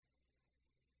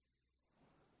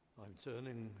I'm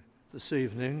turning this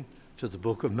evening to the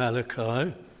book of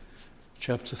Malachi,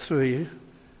 chapter 3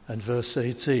 and verse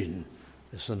 18.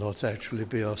 This will not actually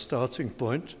be our starting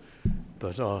point,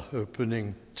 but our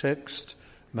opening text,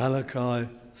 Malachi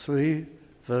 3,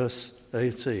 verse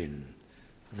 18.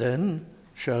 Then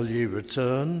shall ye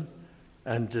return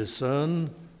and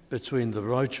discern between the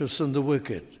righteous and the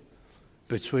wicked,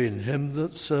 between him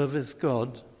that serveth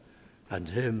God and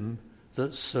him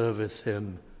that serveth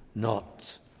him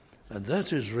not. And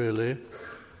that is really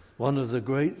one of the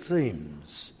great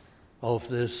themes of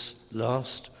this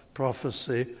last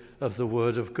prophecy of the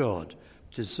Word of God,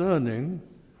 discerning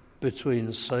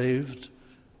between saved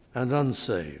and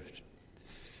unsaved.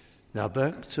 Now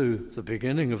back to the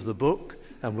beginning of the book,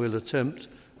 and we'll attempt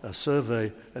a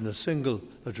survey in a single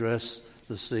address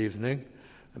this evening.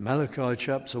 Malachi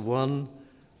chapter 1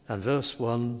 and verse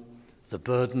 1, the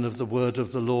burden of the word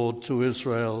of the Lord to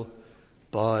Israel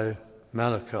by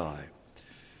Malachi.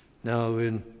 Now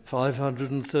in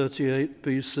 538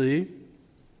 BC,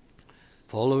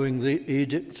 following the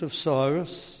edict of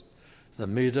Cyrus, the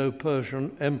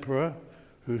Medo-Persian emperor,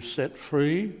 who set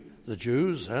free the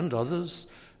Jews and others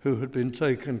who had been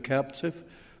taken captive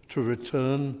to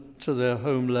return to their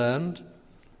homeland,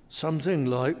 something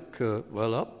like,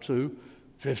 up to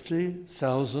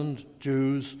 50,000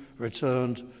 Jews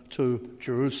returned to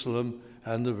Jerusalem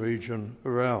and the region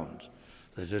around.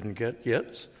 They didn't get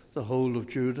yet the whole of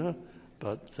Judah,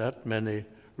 but that many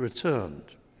returned.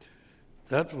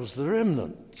 That was the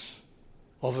remnant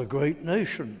of a great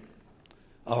nation.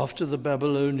 After the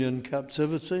Babylonian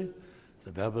captivity,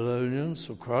 the Babylonians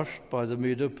were crushed by the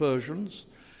Medo-Persians.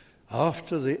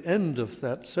 After the end of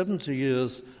that 70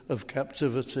 years of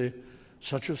captivity,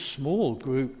 such a small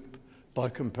group by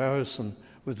comparison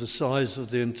with the size of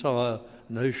the entire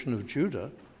nation of Judah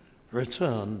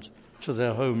returned to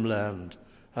their homeland,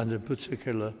 and in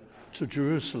particular to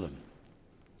Jerusalem.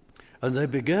 And they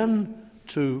began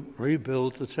to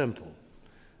rebuild the temple.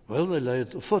 Well, they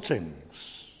laid the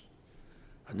footings,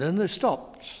 and then they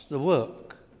stopped the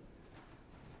work.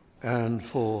 And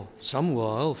for some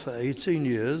while, for 18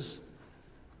 years,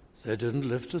 they didn't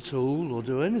lift a tool or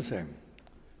do anything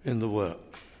in the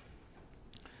work.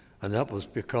 And that was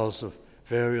because of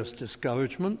various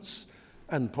discouragements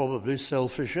and probably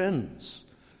selfish ends.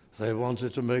 They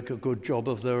wanted to make a good job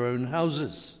of their own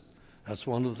houses. That's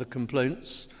one of the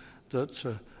complaints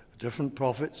that different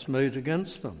prophets made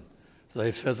against them.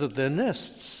 They feathered their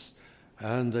nests,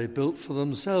 and they built for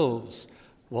themselves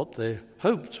what they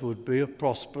hoped would be a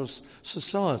prosperous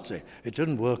society. It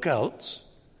didn't work out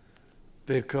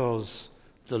because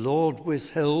the Lord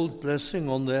withheld blessing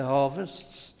on their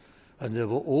harvests, and there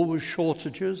were always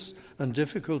shortages and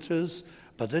difficulties,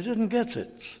 but they didn't get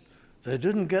it. They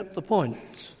didn't get the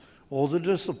point or the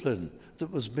discipline that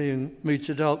was being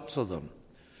meted out to them.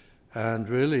 And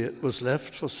really it was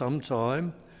left for some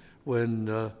time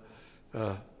when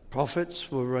prophets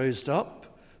were raised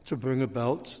up to bring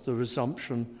about the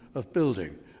resumption of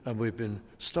building. And we've been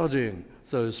studying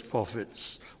those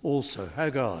prophets also,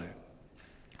 Haggai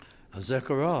and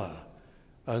Zechariah.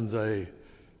 And they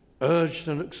urged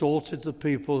and exhorted the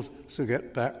people to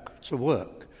get back to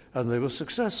work. And they were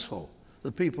successful.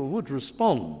 The people would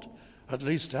respond, at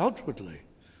least outwardly.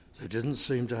 They didn't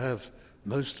seem to have,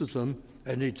 most of them,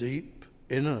 any deep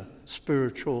inner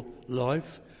spiritual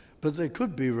life, but they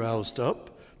could be roused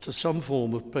up to some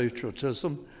form of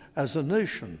patriotism as a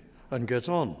nation and get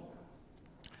on.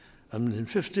 And in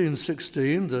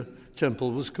 1516, the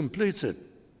temple was completed.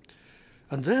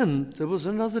 And then there was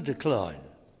another decline.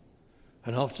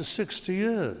 And after 60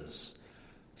 years,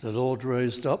 the Lord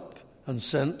raised up and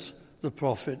sent the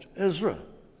prophet Ezra.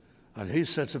 And he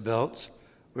set about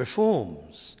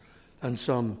reforms. And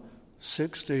some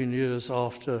 16 years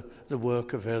after the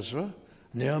work of Ezra,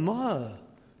 Nehemiah,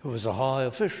 who was a high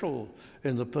official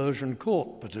in the Persian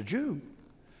court, but a Jew,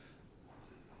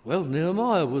 well,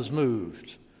 Nehemiah was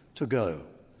moved to go.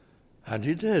 And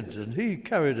he did, and he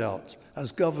carried out,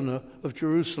 as governor of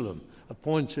Jerusalem,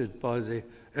 appointed by the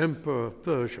emperor of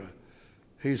Persia,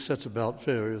 he set about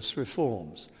various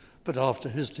reforms. But after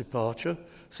his departure,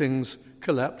 things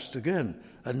collapsed again.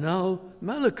 And now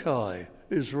Malachi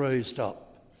is raised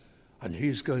up. And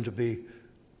he's going to be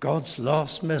God's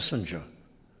last messenger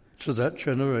to that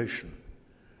generation.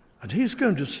 And he's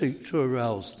going to seek to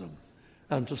arouse them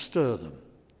and to stir them.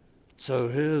 So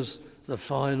here's the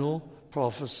final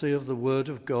prophecy of the Word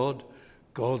of God,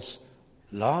 God's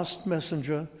last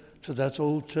messenger to that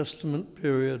Old Testament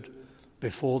period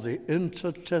before the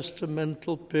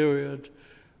intertestamental period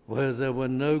where there were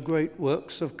no great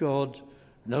works of God,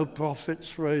 no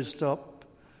prophets raised up,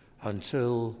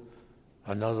 until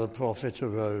another prophet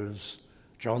arose,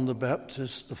 John the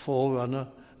Baptist, the forerunner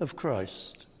of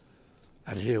Christ.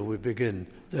 And here we begin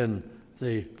then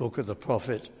the book of the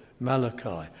prophet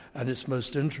Malachi. And it's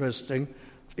most interesting,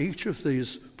 each of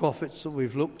these prophets that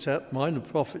we've looked at, minor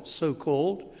prophets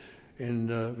so-called,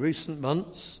 in recent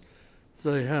months,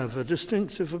 they have a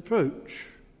distinctive approach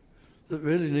that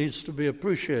really needs to be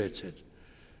appreciated.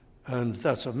 And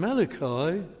that of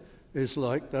Malachi is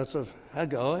like that of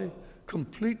Haggai,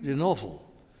 completely novel.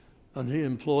 And he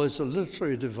employs a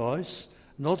literary device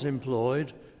not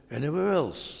employed anywhere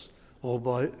else or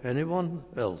by anyone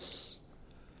else.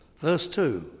 Verse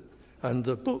 2, and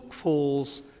the book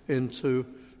falls into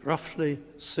roughly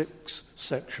 6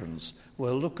 sections.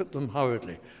 We'll look at them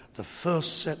hurriedly. The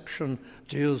first section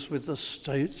deals with the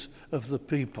state of the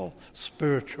people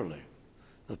spiritually,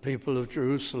 the people of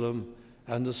Jerusalem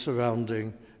and the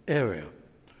surrounding area.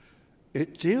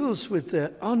 It deals with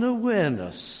their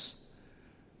unawareness.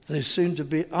 They seem to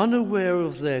be unaware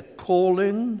of their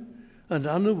calling and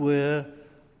unaware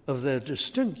of their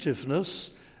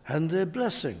distinctiveness and their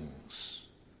blessings.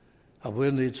 And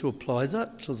we'll need to apply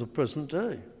that to the present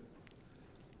day.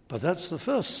 But that's the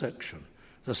first section.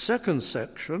 The second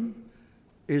section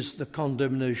is the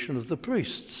condemnation of the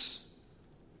priests.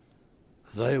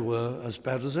 They were as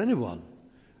bad as anyone,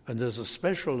 and there's a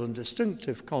special and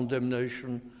distinctive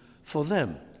condemnation for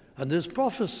them. And this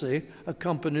prophecy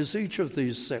accompanies each of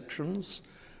these sections,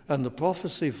 and the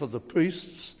prophecy for the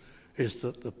priests is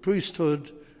that the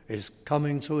priesthood is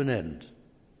coming to an end.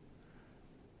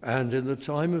 And in the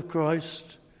time of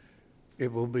Christ,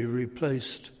 it will be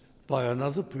replaced by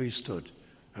another priesthood,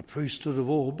 a priesthood of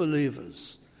all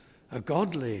believers, a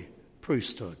godly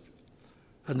priesthood.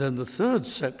 And then the third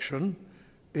section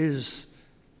is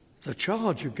the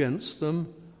charge against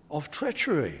them of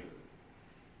treachery.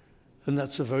 And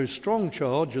that's a very strong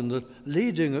charge, and the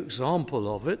leading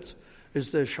example of it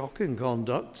is their shocking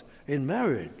conduct in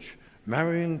marriage,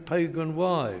 marrying pagan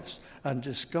wives and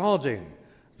discarding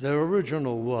their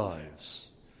original wives.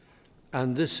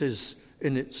 And this is,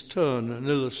 in its turn, an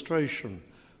illustration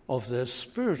of their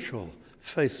spiritual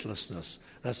faithlessness.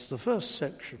 That's the first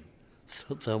section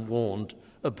that they're warned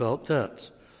about that.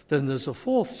 Then there's a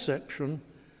fourth section,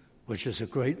 which is a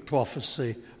great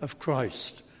prophecy of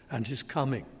Christ and his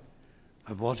coming,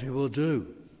 and what he will do,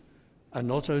 and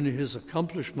not only his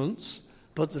accomplishments,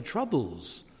 but the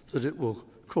troubles that it will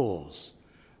cause.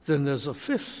 Then there's a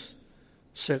fifth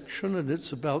section, and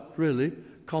it's about really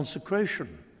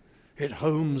consecration. It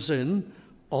homes in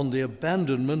on the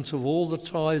abandonment of all the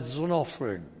tithes and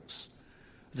offerings.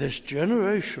 This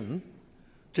generation,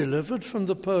 delivered from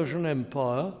the Persian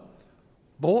Empire,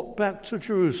 brought back to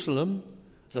Jerusalem,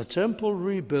 the temple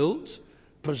rebuilt,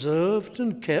 preserved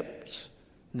and kept,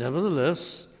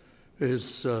 nevertheless,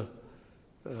 is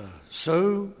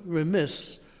so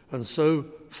remiss and so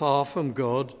far from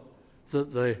God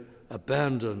that they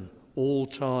abandon all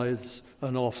tithes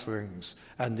and offerings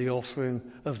and the offering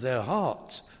of their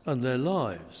heart and their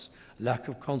lives. Lack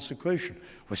of consecration.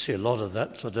 We see a lot of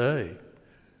that today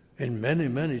in many,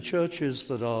 many churches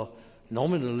that are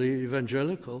nominally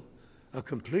evangelical, a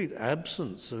complete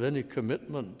absence of any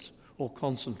commitment or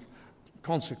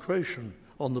consecration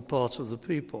on the part of the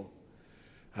people.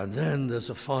 And then there's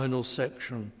a final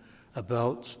section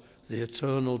about the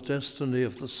eternal destiny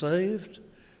of the saved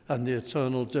and the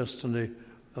eternal destiny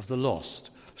of the lost.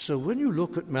 So when you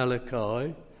look at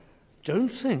Malachi, don't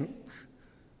think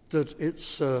that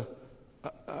it's a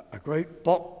great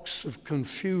box of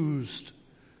confused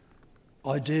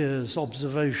ideas,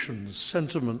 observations,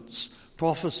 sentiments,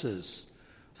 prophecies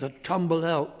that tumble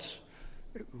out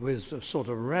with a sort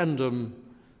of random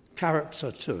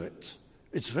character to it.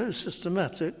 It's very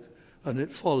systematic, and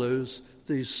it follows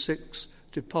these 6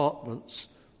 departments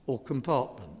or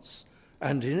compartments.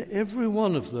 And in every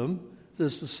one of them,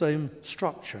 there's the same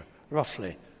structure,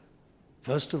 roughly.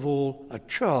 First of all, a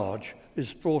charge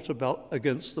is brought about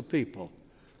against the people.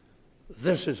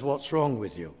 This is what's wrong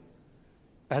with you.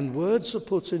 And words are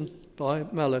put in by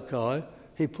Malachi.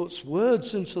 He puts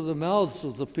words into the mouths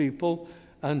of the people,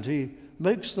 and he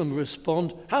makes them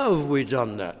respond, how have we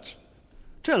done that?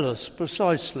 Tell us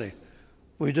precisely.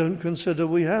 We don't consider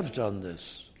we have done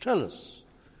this. Tell us.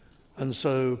 And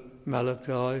so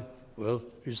Malachi, well,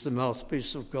 he's the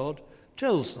mouthpiece of God,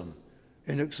 tells them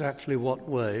in exactly what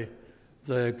way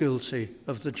they're guilty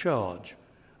of the charge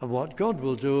and what God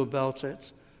will do about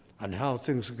it and how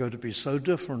things are going to be so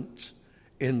different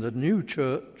in the new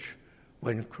church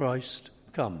when Christ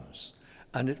comes.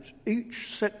 And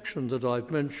each section that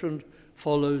I've mentioned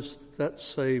follows that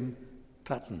same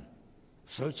pattern.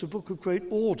 So it's a book of great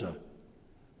order.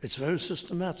 It's very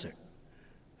systematic.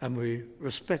 And we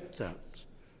respect that,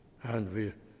 and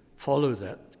we follow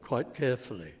that quite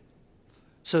carefully.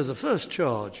 So the first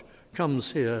charge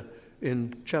comes here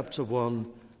in chapter 1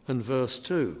 and verse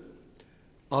 2.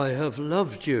 I have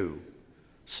loved you,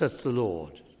 saith the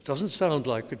Lord. It doesn't sound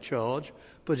like a charge,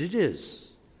 but it is.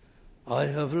 I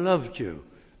have loved you.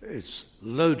 It's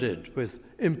loaded with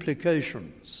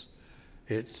implications.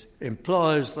 It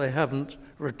implies they haven't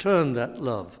returned that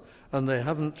love, and they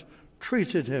haven't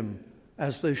treated him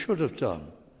as they should have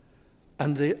done.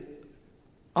 And the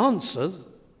answer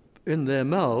in their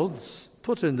mouths,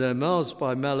 put in their mouths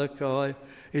by Malachi,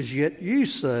 is, yet ye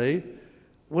say,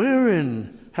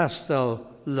 wherein hast thou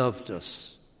loved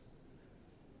us?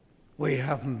 We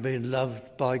haven't been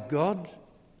loved by God.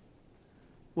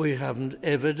 We haven't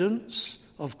evidence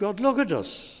of God. Look at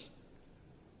us.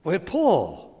 We're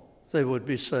poor, they would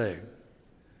be saying.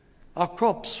 Our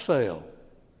crops fail.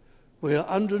 We are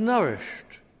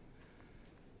undernourished.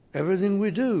 Everything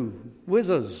we do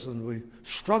withers and we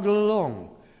struggle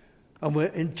along, and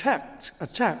we're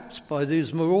attacked by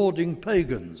these marauding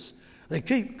pagans. They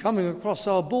keep coming across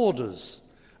our borders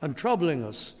and troubling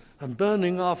us and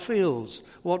burning our fields,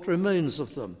 what remains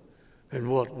of them. In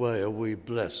what way are we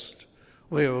blessed?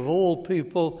 We are of all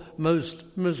people most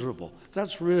miserable.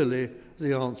 That's really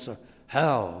the answer.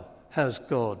 How has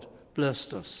God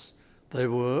blessed us? They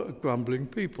were a grumbling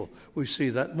people. We see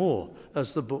that more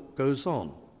as the book goes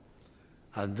on.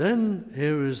 And then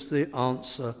here is the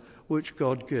answer which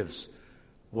God gives.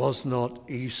 Was not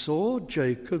Esau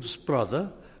Jacob's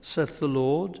brother, saith the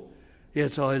Lord?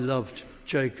 Yet I loved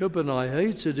Jacob, and I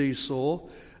hated Esau,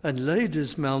 and laid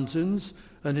his mountains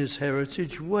and his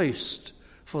heritage waste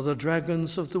for the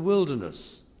dragons of the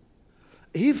wilderness.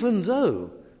 Even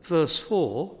though, verse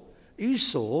 4,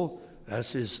 Esau,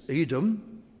 that is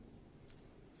Edom,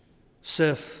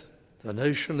 saith, the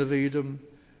nation of Edom,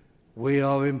 we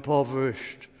are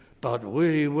impoverished, but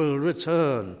we will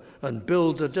return and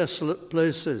build the desolate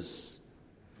places.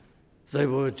 They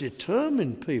were a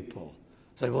determined people.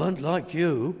 They weren't like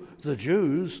you, the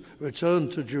Jews,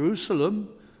 returned to Jerusalem,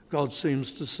 God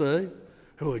seems to say,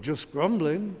 who are just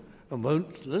grumbling and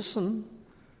won't listen.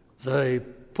 They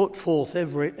put forth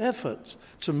every effort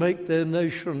to make their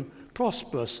nation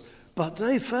prosperous, but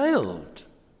they failed.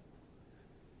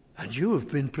 And you have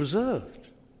been preserved.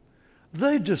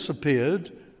 They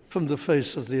disappeared from the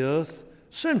face of the earth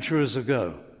centuries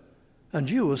ago, and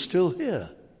you are still here.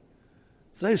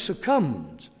 They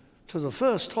succumbed to the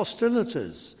first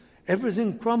hostilities.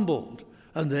 Everything crumbled,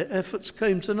 and their efforts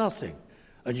came to nothing.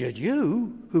 And yet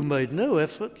you, who made no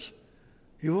effort,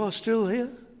 you are still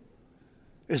here.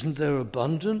 Isn't there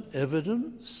abundant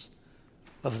evidence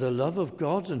of the love of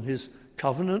God and his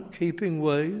covenant-keeping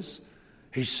ways?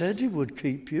 He said he would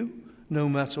keep you, no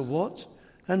matter what,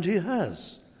 and he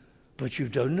has. But you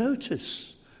don't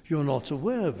notice. You're not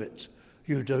aware of it.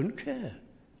 You don't care.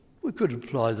 We could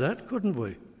apply that, couldn't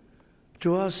we,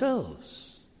 to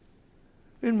ourselves?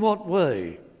 In what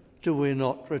way do we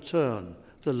not return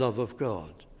the love of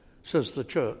God, says the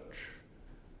church?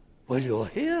 Well, you're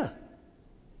here.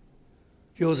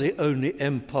 You're the only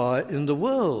empire in the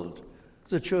world,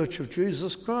 the Church of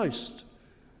Jesus Christ,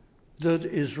 that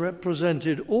is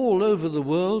represented all over the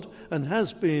world and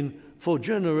has been for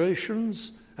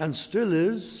generations and still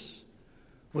is,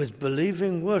 with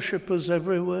believing worshippers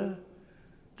everywhere.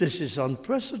 This is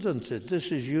unprecedented.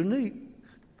 This is unique.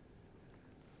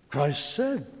 Christ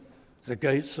said the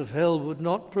gates of hell would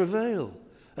not prevail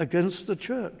against the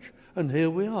church. And here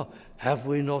we are. Have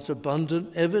we not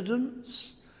abundant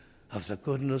evidence of the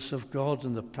goodness of God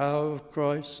and the power of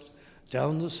Christ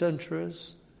down the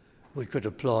centuries? We could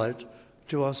apply it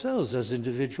to ourselves as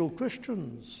individual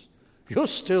Christians. You're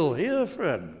still here,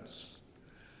 friends,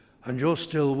 and you're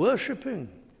still worshipping.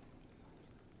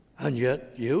 And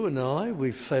yet you and I,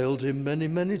 we've failed him many,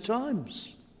 many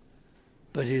times.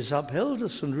 But he's upheld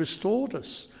us and restored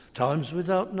us, times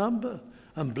without number,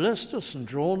 and blessed us and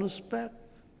drawn us back.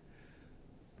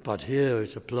 But here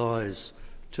it applies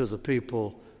to the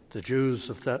people, the Jews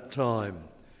of that time.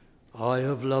 I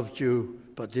have loved you,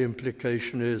 but the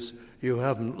implication is you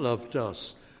haven't loved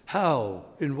us. How,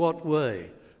 in what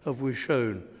way have we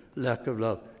shown lack of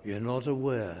love? You're not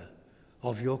aware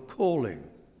of your calling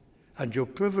and your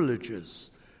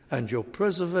privileges and your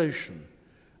preservation.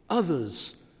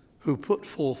 Others who put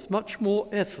forth much more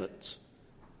effort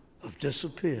have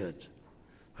disappeared,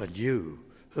 and you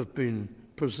have been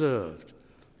preserved.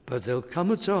 But there'll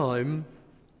come a time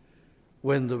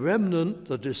when the remnant,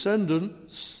 the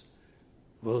descendants,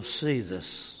 will see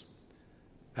this.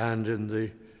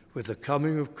 And with the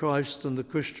coming of Christ and the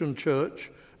Christian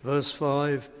church, verse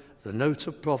 5, the note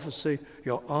of prophecy,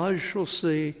 your eyes shall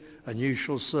see, and you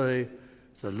shall say,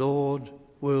 the Lord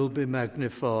will be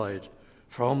magnified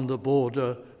from the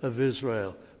border of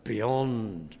Israel,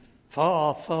 beyond,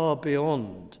 far, far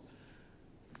beyond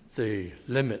the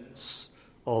limits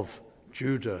of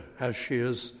Judah, as she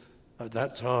is at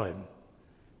that time,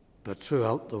 but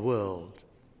throughout the world.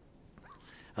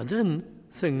 And then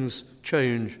things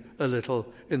change a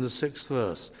little in the 6th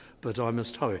verse, but I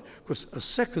must hurry, because a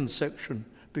second section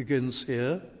begins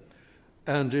here,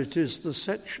 and it is the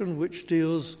section which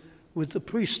deals with the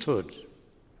priesthood.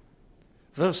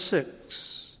 Verse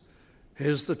 6,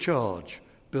 here's the charge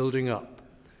building up.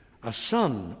 A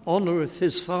son honoureth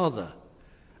his father,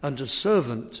 and a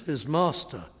servant his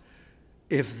master.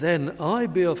 If then I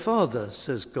be a father,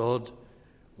 says God,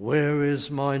 where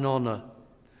is mine honour?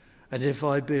 And if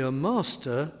I be a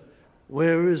master,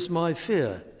 where is my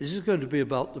fear? This is going to be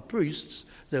about the priests.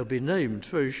 They'll be named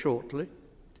very shortly.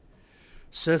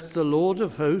 Saith the Lord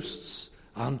of hosts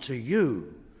unto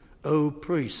you, O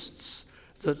priests,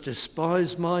 that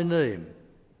despise my name.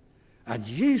 And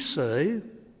ye say,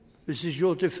 this is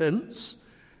your defence,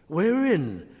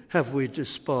 wherein have we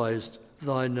despised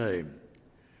thy name?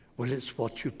 Well, it's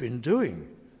what you've been doing.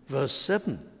 Verse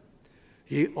 7,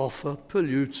 ye offer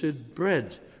polluted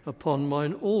bread upon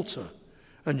mine altar,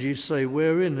 and ye say,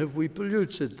 wherein have we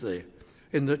polluted thee?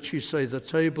 In that ye say the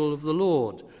table of the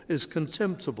Lord is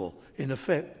contemptible. In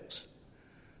effect,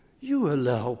 you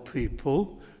allow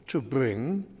people to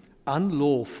bring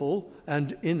unlawful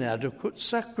and inadequate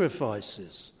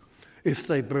sacrifices. If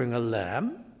they bring a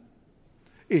lamb,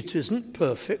 it isn't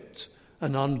perfect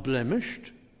and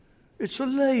unblemished. It's a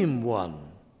lame one,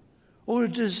 or a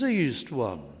diseased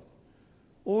one,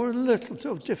 or a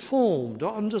little deformed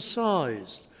or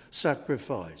undersized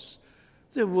sacrifice.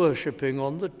 They're worshipping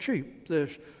on the cheap. They're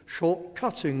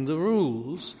shortcutting the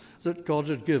rules that God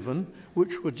had given,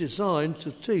 which were designed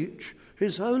to teach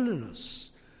his holiness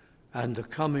and the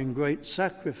coming great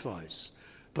sacrifice.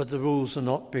 But the rules are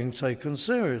not being taken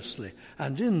seriously.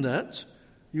 And in that,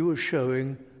 you were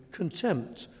showing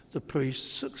contempt. The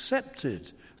priests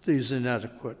accepted these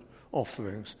inadequate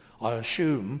offerings, I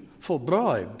assume, for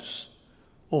bribes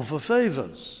or for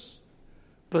favours,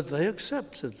 but they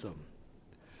accepted them.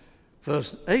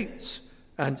 Verse 8,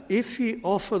 and if ye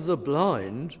offer the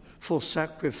blind for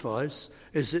sacrifice,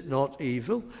 is it not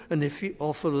evil? And if ye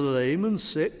offer the lame and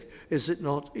sick, is it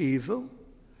not evil?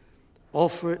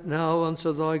 Offer it now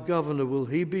unto thy governor. Will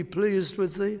he be pleased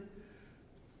with thee?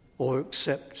 Or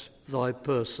accept thy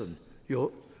person?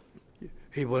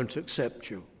 He won't accept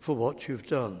you for what you've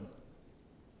done.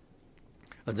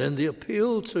 And then the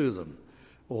appeal to them,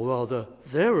 or rather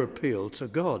their appeal to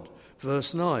God.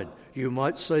 Verse 9, you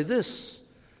might say this,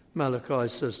 Malachi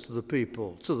says to the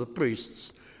people, to the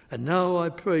priests, and now I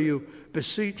pray you,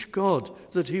 beseech God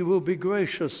that he will be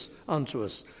gracious unto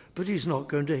us. But he's not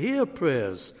going to hear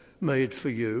prayers made for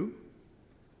you.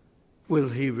 Will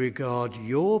he regard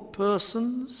your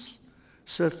persons,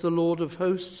 saith the Lord of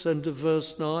hosts, end of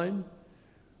verse 9,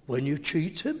 when you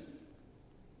cheat him?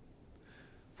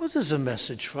 Well, there's a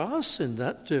message for us in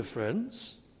that, dear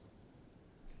friends.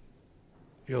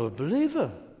 You're a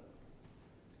believer.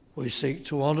 We seek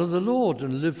to honour the Lord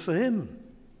and live for him.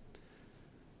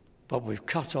 But we've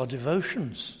cut our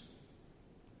devotions.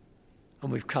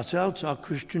 And we've cut out our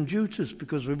Christian duties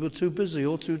because we were too busy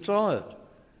or too tired.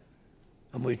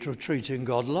 And we were treating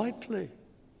God lightly.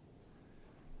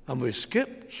 And we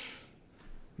skipped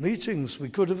meetings we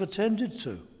could have attended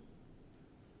to.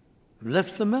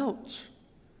 Left them out.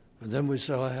 And then we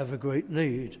say, I have a great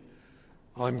need.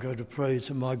 I'm going to pray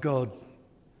to my God.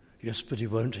 Yes, but he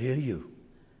won't hear you.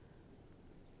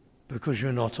 Because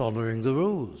you're not honouring the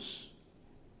rules.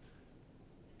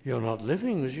 You're not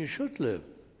living as you should live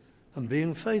and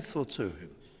being faithful to him.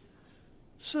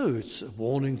 So it's a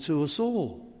warning to us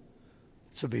all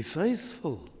to be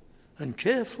faithful and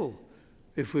careful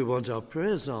if we want our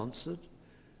prayers answered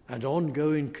and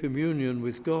ongoing communion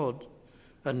with God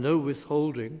and no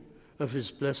withholding of his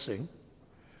blessing.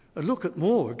 And look at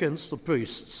more against the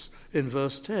priests in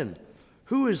verse 10.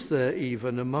 Who is there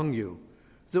even among you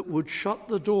that would shut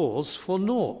the doors for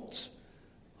naught?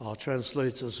 Our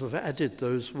translators have added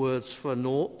those words for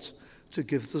naught to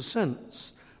give the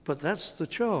sense, but that's the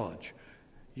charge.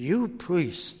 You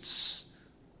priests,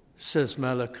 says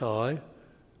Malachi,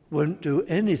 won't do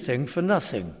anything for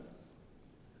nothing.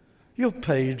 You're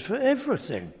paid for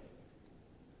everything.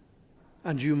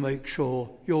 And you make sure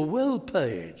you're well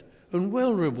paid and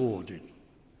well rewarded.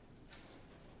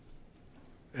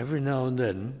 Every now and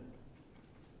then,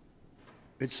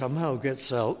 it somehow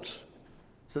gets out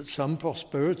that some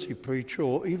prosperity preacher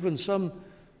or even some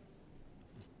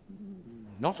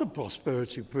not a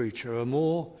prosperity preacher, a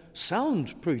more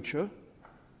sound preacher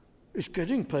is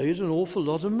getting paid an awful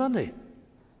lot of money.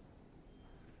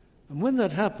 And when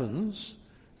that happens,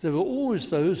 there are always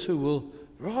those who will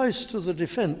rise to the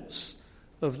defense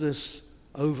of this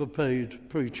overpaid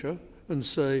preacher and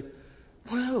say,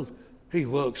 well, he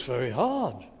works very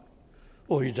hard,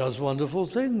 or he does wonderful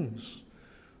things,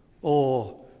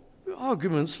 or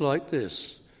arguments like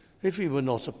this. If he were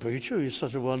not a preacher, he's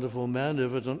such a wonderful man,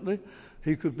 evidently,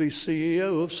 he could be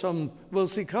CEO of some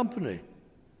wealthy company.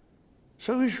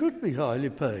 So he should be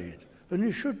highly paid, and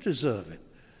he should deserve it.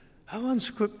 How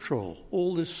unscriptural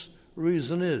all this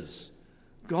reason is.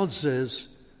 God says,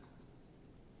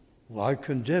 why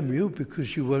condemn you?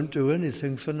 Because you won't do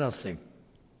anything for nothing.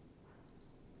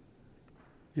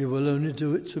 You will only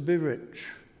do it to be rich,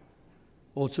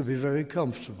 or to be very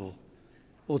comfortable,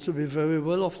 or to be very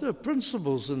well off. There are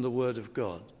principles in the Word of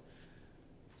God.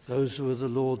 Those who are the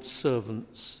Lord's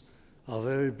servants are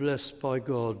very blessed by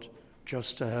God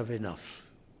just to have enough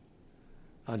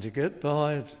and to get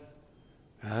by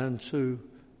and to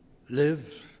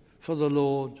live for the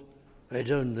Lord. They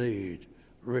don't need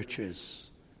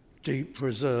riches, deep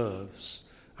reserves,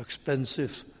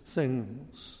 expensive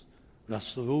things.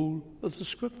 That's the rule of the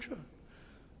Scripture.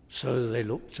 So they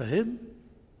look to him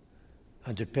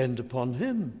and depend upon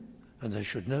him, and they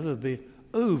should never be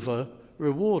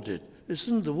over-rewarded. This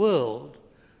isn't the world.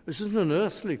 This isn't an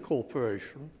earthly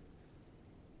corporation.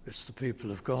 It's the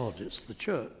people of God. It's the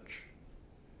church.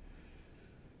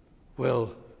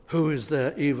 Well, who is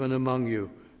there even among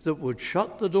you that would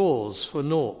shut the doors for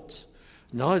naught?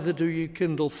 Neither do ye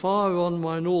kindle fire on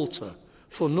mine altar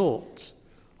for naught.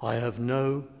 I have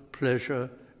no pleasure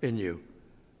in you,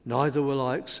 neither will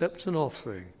I accept an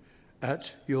offering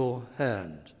at your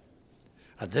hand.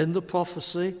 And then the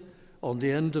prophecy on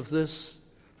the end of this,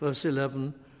 verse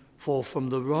 11, for from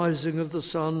the rising of the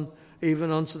sun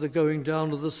even unto the going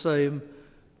down of the same,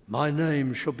 my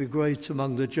name shall be great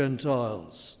among the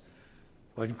Gentiles.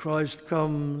 When Christ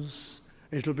comes,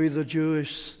 it'll be the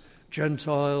Jewish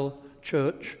Gentile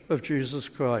church of Jesus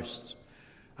Christ.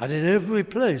 And in every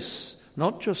place,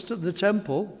 not just at the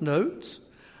temple, note,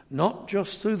 not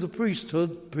just through the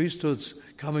priesthoods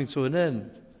coming to an end.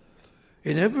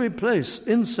 In every place,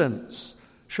 incense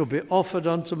shall be offered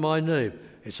unto my name.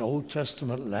 It's Old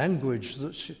Testament language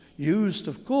that's used,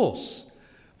 of course,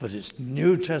 but it's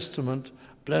New Testament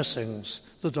blessings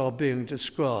that are being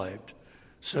described.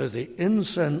 So the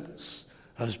incense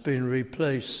has been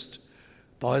replaced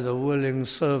by the willing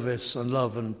service and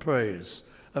love and praise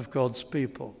of God's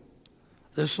people.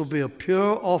 This will be a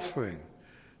pure offering,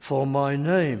 for my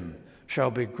name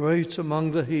shall be great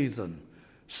among the heathen,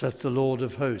 saith the Lord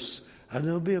of hosts. And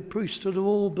there will be a priesthood of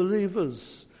all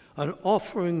believers, and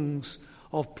offerings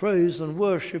of praise and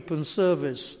worship and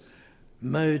service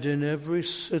made in every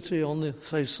city on the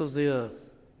face of the earth.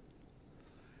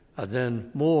 And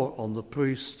then more on the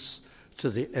priests to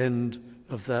the end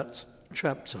of that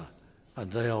chapter, and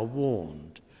they are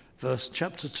warned.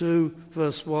 Chapter 2,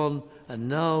 verse 1, and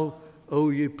now, O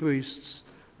ye priests,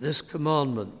 this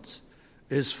commandment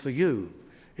is for you.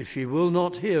 If ye will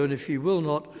not hear, and if ye will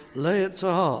not lay it to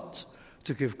heart,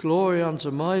 to give glory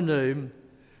unto my name,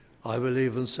 I will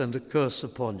even send a curse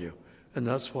upon you. And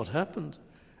that's what happened.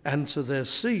 And to their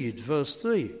seed, verse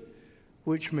 3,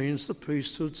 which means the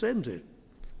priesthood's ended.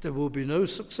 There will be no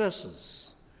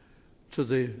successors to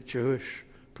the Jewish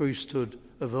priesthood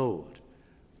of old.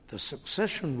 The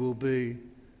succession will be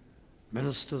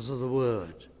ministers of the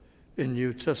word in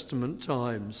New Testament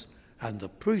times, and the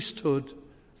priesthood,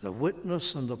 the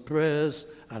witness and the prayers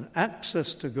and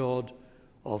access to God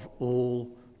of all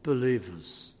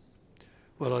believers.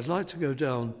 Well, I'd like to go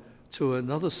down to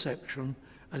another section,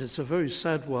 and it's a very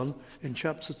sad one in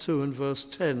chapter 2 and verse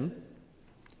 10,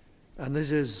 and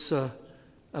this is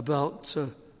about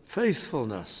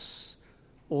faithfulness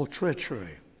or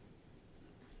treachery.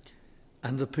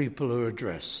 And the people are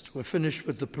addressed. We're finished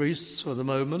with the priests for the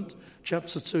moment.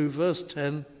 Chapter 2, verse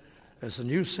 10, there's a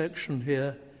new section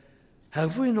here.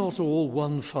 Have we not all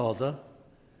one Father?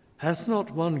 Hath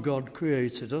not one God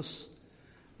created us?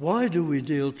 Why do we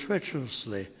deal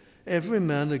treacherously, every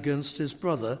man against his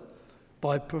brother,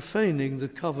 by profaning the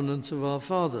covenant of our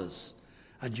fathers?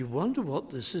 And you wonder what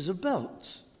this is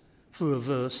about for a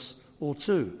verse or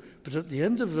two. But at the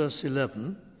end of verse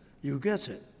 11, you get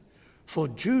it. For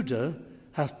Judah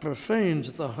hath profaned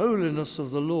the holiness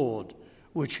of the Lord,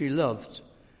 which he loved,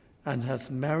 and hath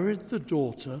married the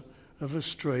daughter of a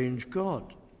strange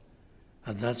god.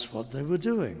 And that's what they were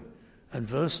doing. And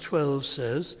verse 12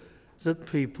 says that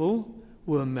people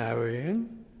were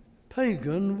marrying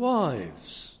pagan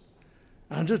wives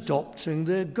and adopting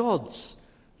their gods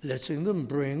letting them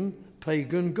bring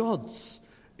pagan gods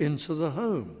into the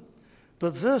home.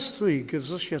 But verse 3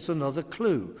 gives us yet another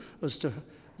clue as to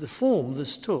the form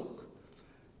this took.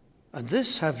 And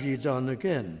this have ye done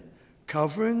again,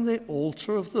 covering the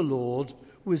altar of the Lord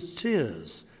with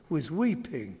tears, with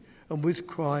weeping, and with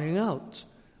crying out.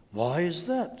 Why is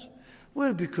that?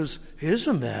 Well, because here's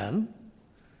a man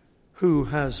who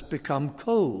has become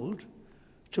cold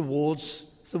towards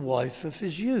the wife of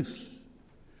his youth.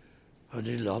 And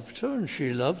he loved her, and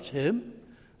she loved him,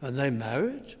 and they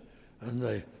married, and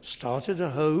they started a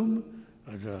home,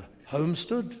 and a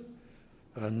homestead,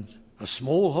 and a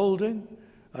small holding,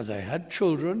 and they had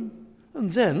children.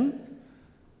 And then,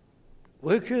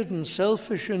 wicked and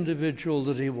selfish individual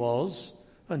that he was,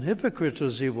 and hypocrite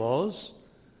as he was,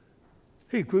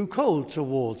 he grew cold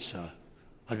towards her,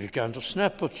 and began to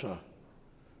snap at her,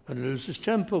 and lose his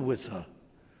temper with her,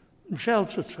 and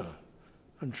shout at her,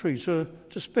 and treat her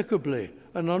despicably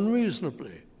and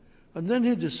unreasonably. And then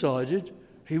he decided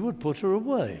he would put her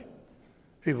away.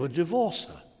 He would divorce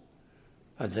her.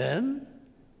 And then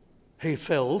he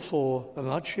fell for a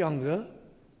much younger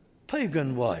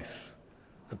pagan wife.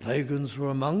 The pagans were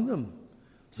among them.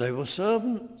 They were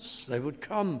servants. They would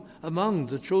come among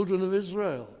the children of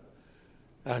Israel.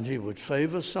 And he would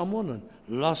favor someone and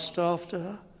lust after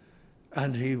her,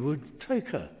 and he would take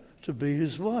her to be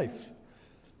his wife,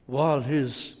 while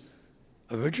his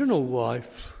original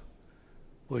wife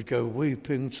would go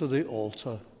weeping to the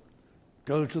altar,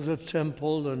 go to the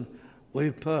temple and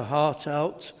weep her heart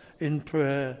out in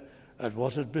prayer at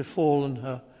what had befallen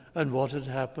her and what had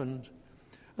happened.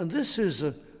 And this is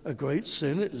a great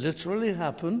sin. It literally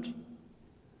happened,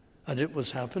 and it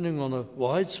was happening on a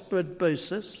widespread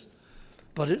basis,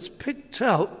 but it's picked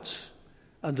out,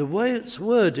 and the way it's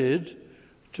worded,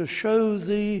 to show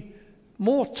the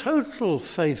more total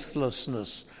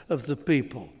faithlessness of the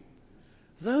people.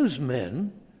 Those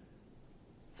men,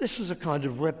 this was a kind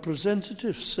of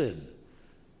representative sin.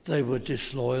 They were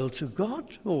disloyal to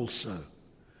God also.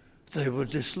 They were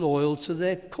disloyal to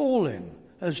their calling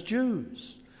as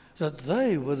Jews, that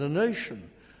they were the nation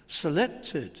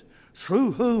selected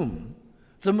through whom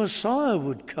the Messiah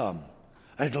would come.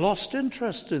 They'd lost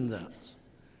interest in that.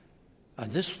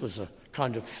 And this was a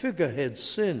kind of figurehead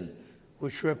sin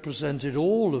which represented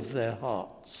all of their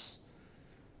hearts.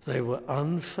 They were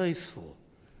unfaithful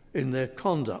in their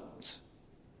conduct.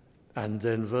 And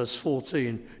then verse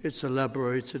 14, it's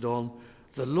elaborated on,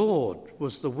 the Lord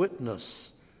was the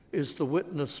witness, is the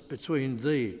witness between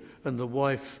thee and the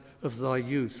wife of thy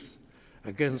youth,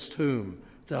 against whom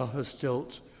thou hast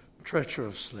dealt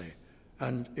treacherously.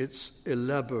 And it's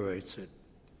elaborated.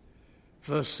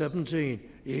 Verse 17,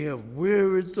 ye have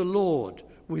wearied the Lord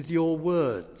with your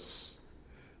words.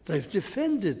 They've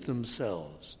defended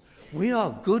themselves. We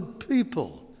are good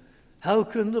people. How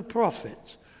can the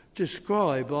prophet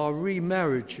describe our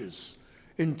remarriages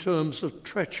in terms of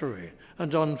treachery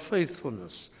and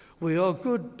unfaithfulness? We are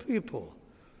good people.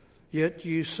 Yet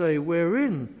you say,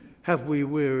 wherein have we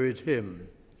wearied him?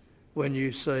 When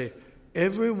you say,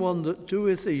 everyone that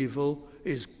doeth evil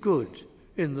is good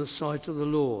in the sight of the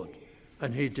Lord,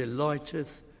 and he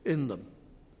delighteth in them.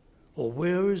 Or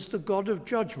where is the God of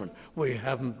judgment? We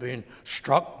haven't been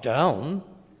struck down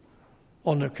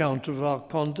on account of our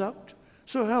conduct.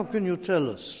 So how can you tell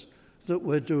us that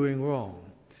we're doing wrong?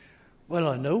 Well,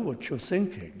 I know what you're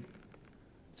thinking.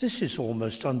 This is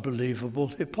almost unbelievable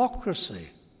hypocrisy.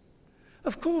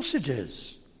 Of course it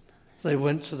is. They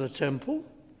went to the temple.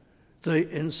 They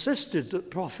insisted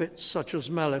that prophets such as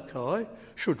Malachi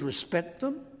should respect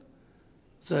them.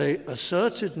 They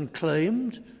asserted and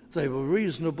claimed they were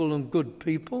reasonable and good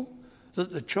people, that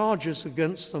the charges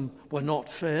against them were not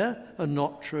fair and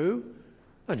not true.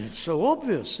 And it's so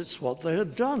obvious it's what they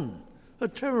had done, a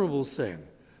terrible thing.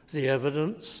 The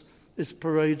evidence is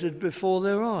paraded before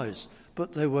their eyes,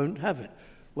 but they won't have it.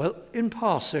 Well, in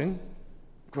passing,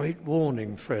 great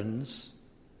warning, friends.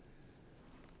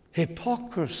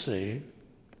 Hypocrisy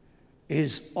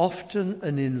is often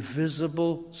an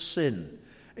invisible sin,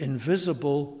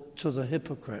 invisible to the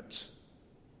hypocrite.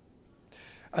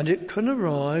 And it can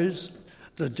arise,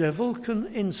 the devil can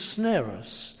ensnare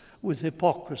us with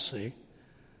hypocrisy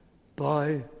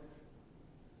by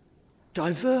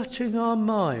diverting our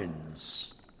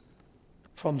minds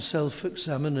from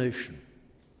self-examination.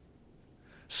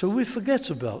 So we forget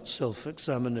about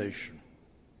self-examination.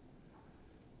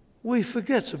 We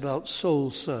forget about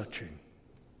soul-searching.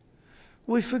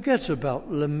 We forget about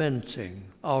lamenting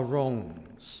our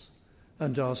wrongs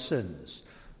and our sins.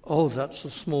 Oh, that's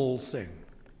a small thing.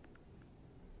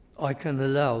 I can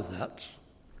allow that.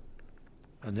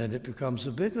 And then it becomes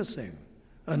a bigger thing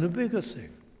and a bigger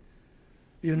thing.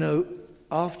 You know,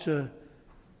 after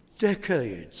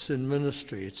decades in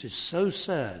ministry, it is so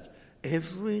sad.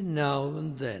 Every now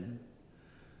and then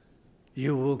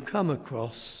you will come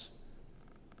across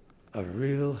a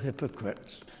real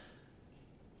hypocrite.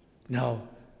 Now,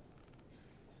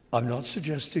 I'm not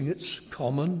suggesting it's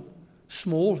common.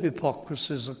 Small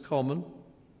hypocrisies are common.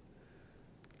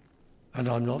 And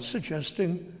I'm not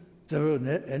suggesting there are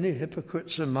any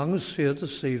hypocrites among us here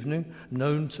this evening,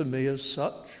 known to me as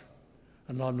such.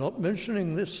 And I'm not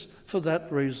mentioning this for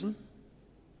that reason.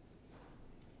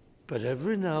 But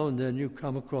every now and then you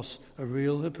come across a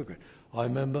real hypocrite. I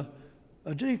remember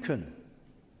a deacon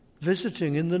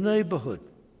visiting in the neighbourhood,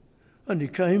 and he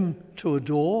came to a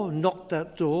door, knocked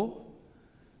that door,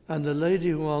 and the lady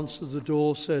who answered the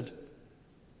door said,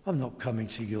 "I'm not coming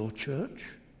to your church.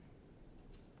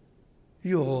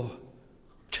 You're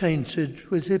tainted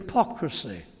with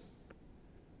hypocrisy,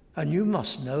 and you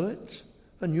must know it,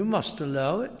 and you must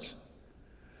allow it."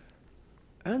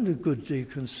 And the good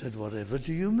deacon said, "Whatever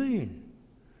do you mean?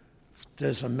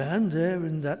 There's a man there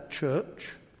in that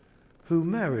church who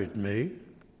married me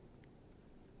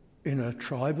in a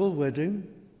tribal wedding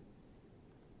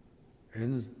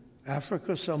in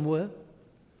Africa somewhere,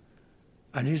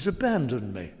 and he's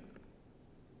abandoned me,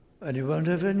 and he won't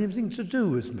have anything to do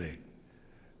with me,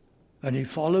 and he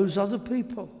follows other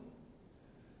people,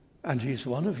 and he's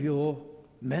one of your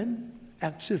men,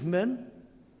 active men."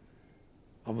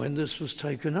 And when this was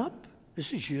taken up,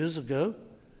 this is years ago,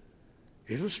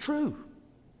 it was true.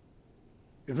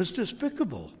 It was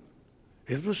despicable.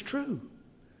 It was true.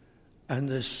 And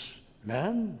this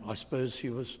man, I suppose he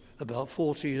was about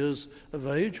 40 years of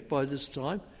age by this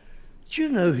time, do you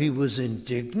know he was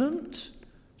indignant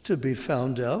to be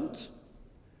found out?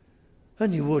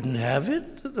 And he wouldn't have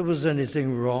it, that there was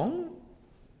anything wrong.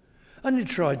 And he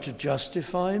tried to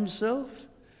justify himself,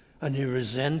 and he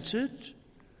resented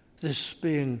this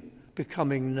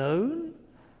becoming known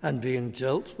and being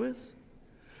dealt with.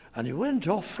 And he went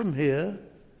off from here,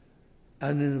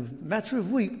 and in a matter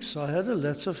of weeks I had a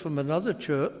letter from another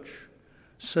church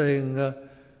saying,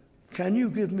 "Can you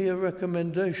give me a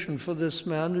recommendation for this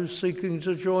man who's seeking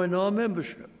to join our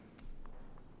membership?"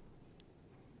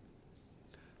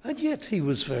 And yet he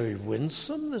was very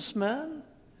winsome, this man,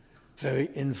 very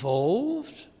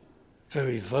involved,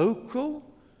 very vocal,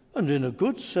 and in a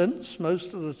good sense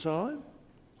most of the time.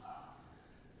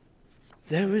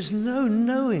 There is no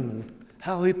knowing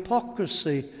how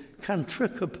hypocrisy can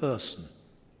trick a person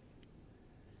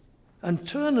and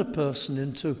turn a person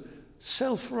into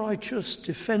self-righteous,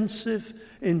 defensive,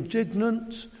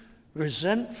 indignant,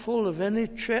 resentful of any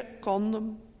check on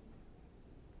them.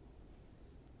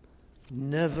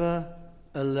 Never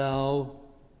allow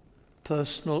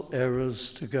personal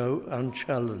errors to go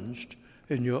unchallenged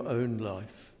in your own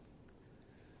life.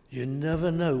 You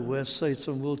never know where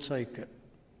Satan will take it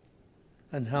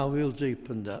and how he'll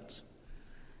deepen that.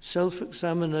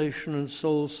 Self-examination and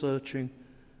soul-searching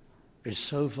is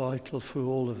so vital for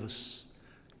all of us.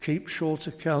 Keep short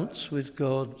accounts with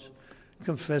God,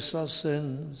 confess our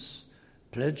sins,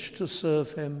 pledge to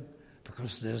serve him,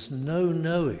 because there's no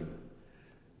knowing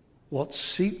what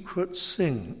secret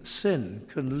sin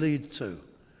can lead to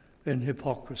in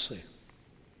hypocrisy.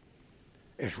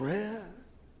 It's rare,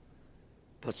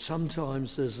 but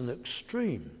sometimes there's an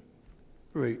extreme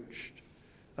reached.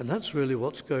 And that's really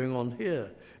what's going on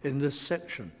here in this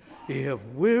section. Ye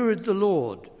have wearied the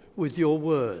Lord with your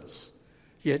words,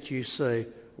 yet ye say,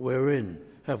 wherein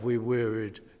have we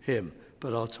wearied him?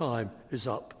 But our time is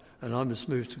up, and I must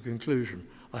move to conclusion.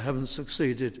 I haven't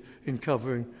succeeded in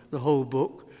covering the whole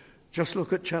book. Just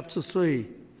look at chapter 3.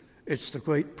 It's the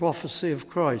great prophecy of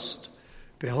Christ.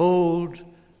 Behold,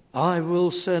 I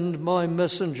will send my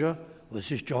messenger.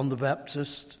 This is John the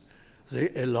Baptist,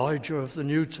 the Elijah of the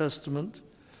New Testament.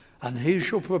 And he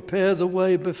shall prepare the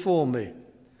way before me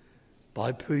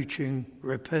by preaching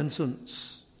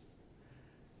repentance.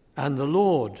 And the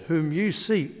Lord, whom ye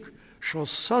seek, shall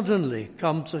suddenly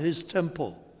come to his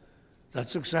temple.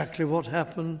 That's exactly what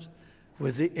happened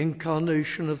with the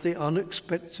incarnation of the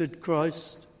unexpected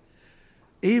Christ.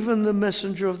 Even the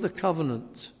messenger of the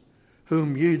covenant,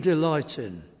 whom ye delight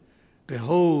in,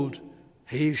 behold,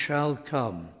 he shall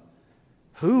come.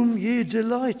 Whom ye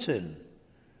delight in?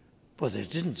 Well, they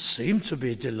didn't seem to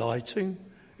be delighting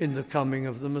in the coming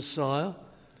of the Messiah.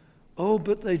 Oh,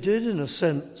 but they did in a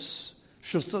sense,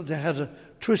 just that they had a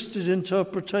twisted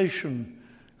interpretation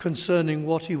concerning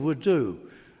what he would do.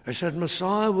 They said,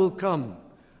 Messiah will come,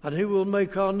 and he will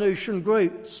make our nation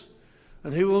great,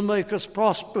 and he will make us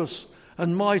prosperous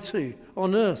and mighty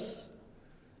on earth.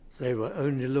 They were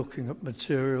only looking at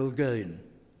material gain.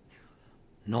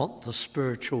 not the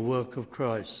spiritual work of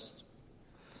Christ.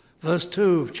 Verse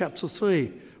 2 of chapter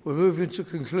 3, we're moving to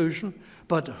conclusion.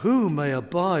 But who may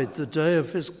abide the day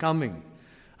of his coming?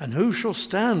 And who shall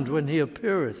stand when he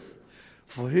appeareth?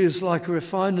 For he is like a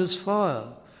refiner's fire,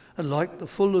 and like the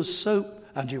fuller's soap.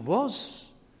 And he was.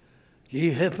 Ye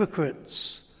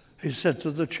hypocrites, he said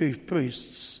to the chief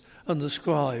priests and the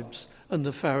scribes and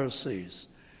the Pharisees.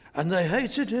 And they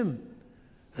hated him.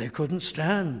 They couldn't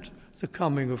stand the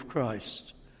coming of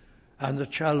Christ and the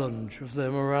challenge of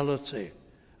their morality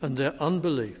and their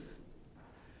unbelief.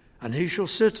 And he shall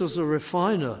sit as a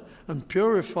refiner and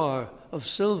purifier of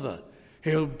silver.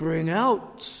 He'll bring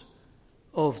out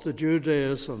of the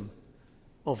Judaism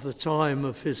of the time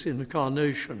of his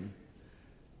incarnation,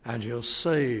 and he'll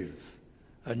save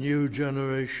a new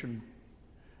generation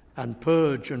and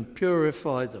purge and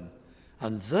purify them,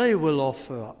 and they will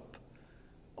offer up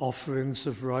offerings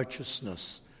of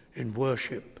righteousness in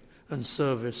worship and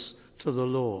service to the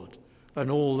Lord, and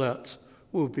all that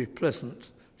will be pleasant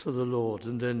to the Lord.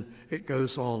 And then it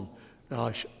goes on.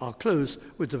 Now I'll close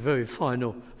with the very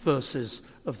final verses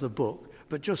of the book,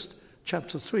 but just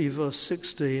chapter 3, verse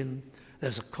 16,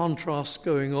 there's a contrast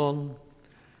going on.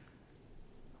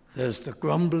 There's the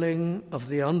grumbling of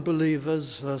the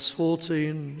unbelievers, verse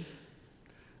 14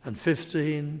 and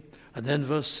 15, and then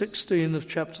verse 16 of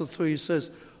chapter 3 says,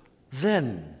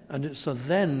 then, and it's a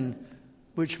then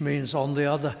which means on the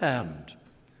other hand.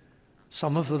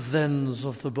 Some of the thens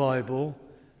of the Bible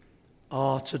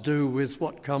are to do with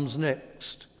what comes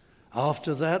next.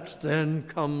 After that, then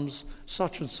comes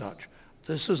such and such.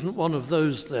 This isn't one of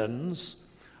those thens.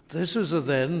 This is a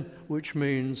then which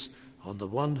means on the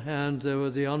one hand there are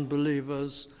the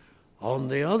unbelievers, on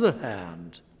the other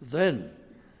hand, then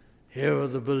here are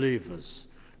the believers.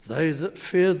 They that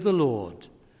feared the Lord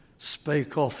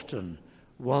spake often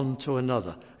one to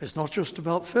another. It's not just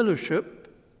about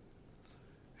fellowship,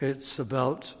 it's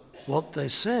about what they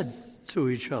said to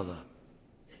each other.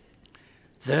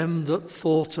 Them that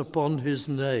thought upon his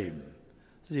name,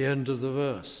 the end of the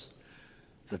verse.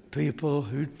 The people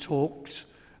who talked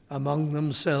among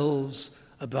themselves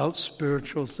about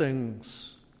spiritual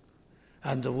things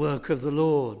and the work of the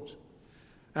Lord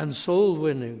and soul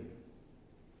winning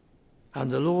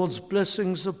and the Lord's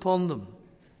blessings upon them.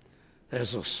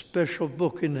 There's a special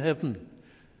book in heaven.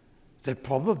 There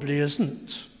probably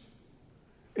isn't.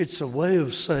 It's a way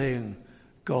of saying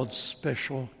God's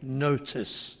special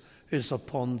notice is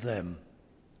upon them.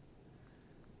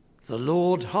 The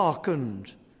Lord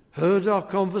hearkened, heard our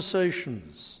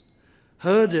conversations,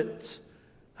 heard it,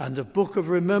 and a book of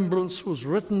remembrance was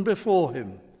written before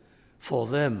him for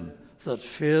them that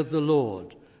feared the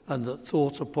Lord and that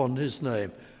thought upon his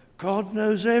name. God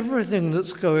knows everything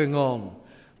that's going on,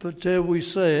 but dare we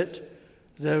say it,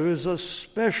 there is a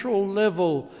special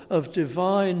level of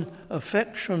divine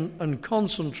affection and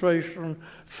concentration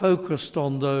focused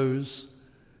on those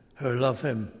who love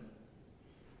him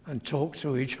and talk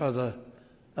to each other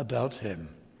about him.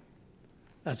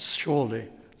 That's surely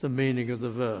the meaning of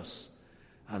the verse.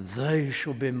 And they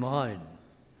shall be mine.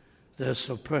 They're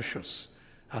so precious.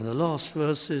 And the last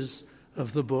verses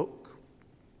of the book.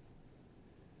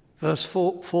 Verse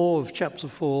 4 of chapter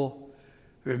 4.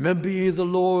 Remember ye the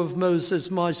law of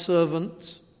Moses, my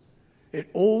servant. It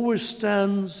always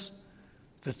stands.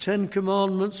 The 10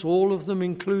 Commandments, all of them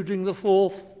including the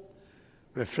 4th,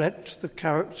 reflect the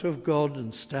character of God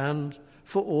and stand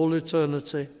for all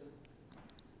eternity.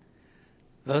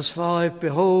 Verse 5,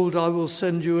 behold, I will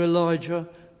send you Elijah,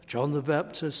 John the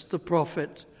Baptist, the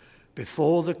prophet,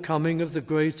 before the coming of the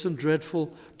great and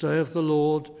dreadful day of the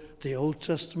Lord. The Old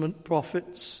Testament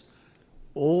prophets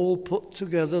all put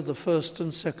together the first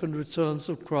and second returns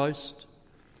of Christ.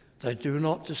 They do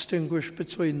not distinguish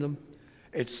between them.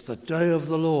 It's the day of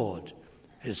the Lord,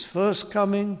 his first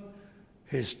coming,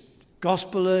 his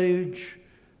gospel age,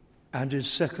 and his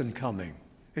second coming.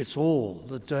 It's all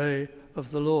the day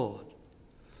of the Lord.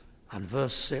 And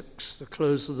verse 6, the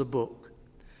close of the book.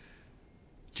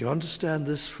 Do you understand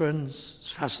this, friends?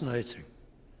 It's fascinating.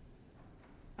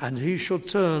 And he shall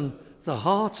turn the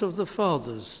heart of the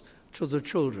fathers to the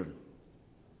children.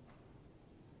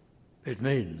 It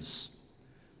means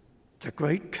the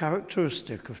great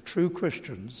characteristic of true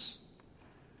Christians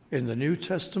in the New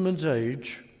Testament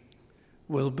age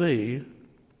will be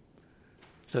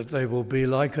that they will be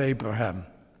like Abraham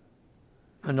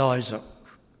and Isaac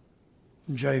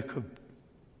and Jacob,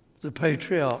 the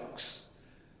patriarchs,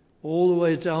 all the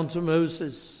way down to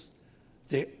Moses,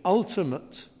 the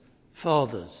ultimate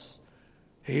fathers.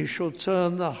 He shall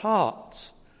turn the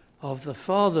heart of the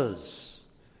fathers,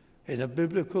 in a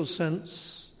biblical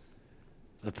sense,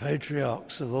 the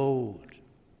patriarchs of old,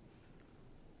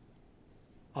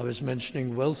 I was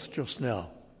mentioning wealth just now.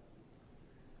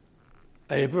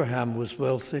 Abraham was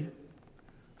wealthy,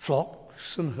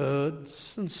 flocks and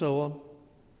herds and so on.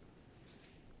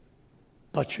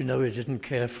 But he didn't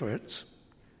care for it.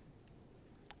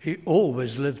 He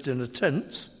always lived in a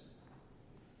tent.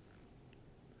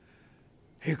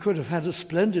 He could have had a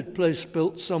splendid place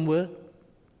built somewhere.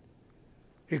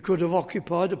 He could have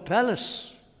occupied a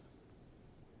palace.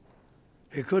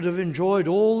 He could have enjoyed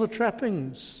all the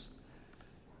trappings.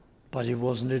 But he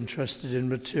wasn't interested in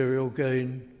material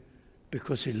gain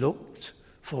because he looked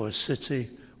for a city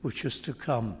which is to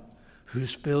come,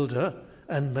 whose builder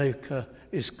and maker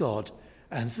is God.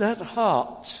 And that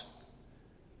heart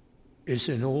is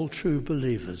in all true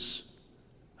believers.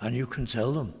 And you can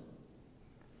tell them.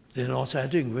 They're not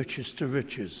adding riches to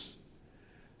riches.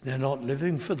 They're not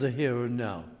living for the here and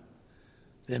now.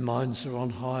 Their minds are on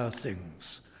higher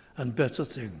things and better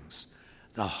things.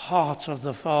 The heart of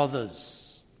the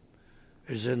fathers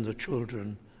is in the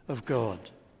children of God.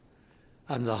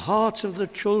 And the heart of the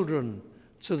children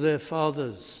to their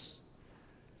fathers.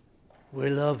 We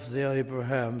love the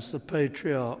Abrahams, the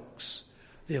patriarchs,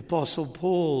 the Apostle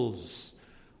Pauls,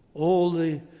 all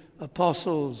the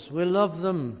apostles. We love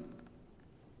them.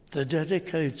 The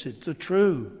dedicated, the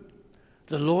true,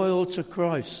 the loyal to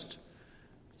Christ.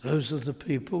 Those are the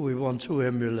people we want to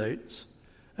emulate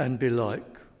and be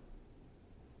like.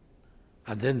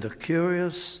 And then the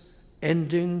curious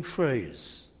ending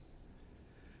phrase,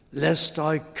 lest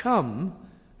I come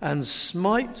and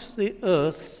smite the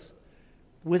earth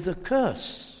with a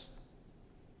curse.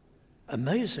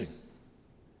 Amazing.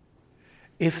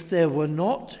 If there were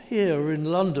not here in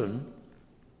London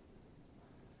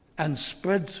and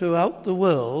spread throughout the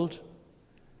world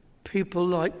people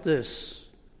like this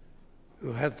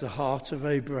who had the heart of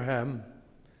Abraham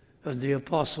and the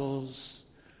apostles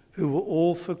who were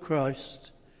all for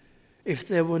Christ, if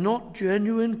there were not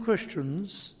genuine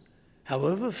Christians,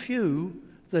 however few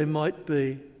they might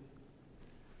be,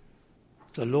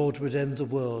 the Lord would end the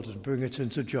world and bring it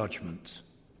into judgment.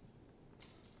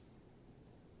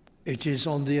 It is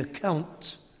on the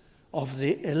account of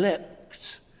the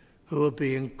elect who are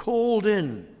being called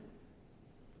in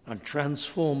and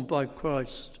transformed by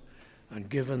Christ and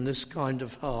given this kind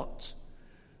of heart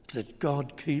that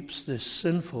God keeps this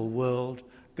sinful world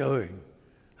going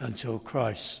until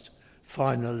Christ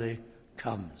finally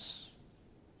comes.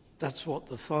 That's what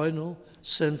the final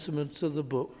sentiment of the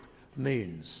book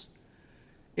means.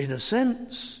 In a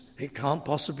sense, it can't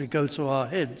possibly go to our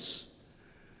heads.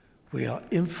 We are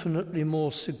infinitely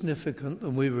more significant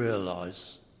than we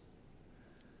realize.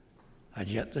 And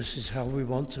yet this is how we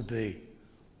want to be,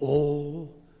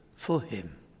 all for him.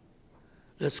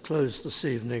 Let's close this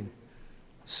evening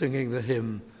singing the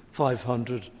hymn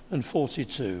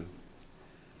 542.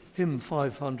 Hymn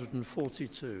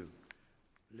 542.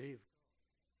 Leave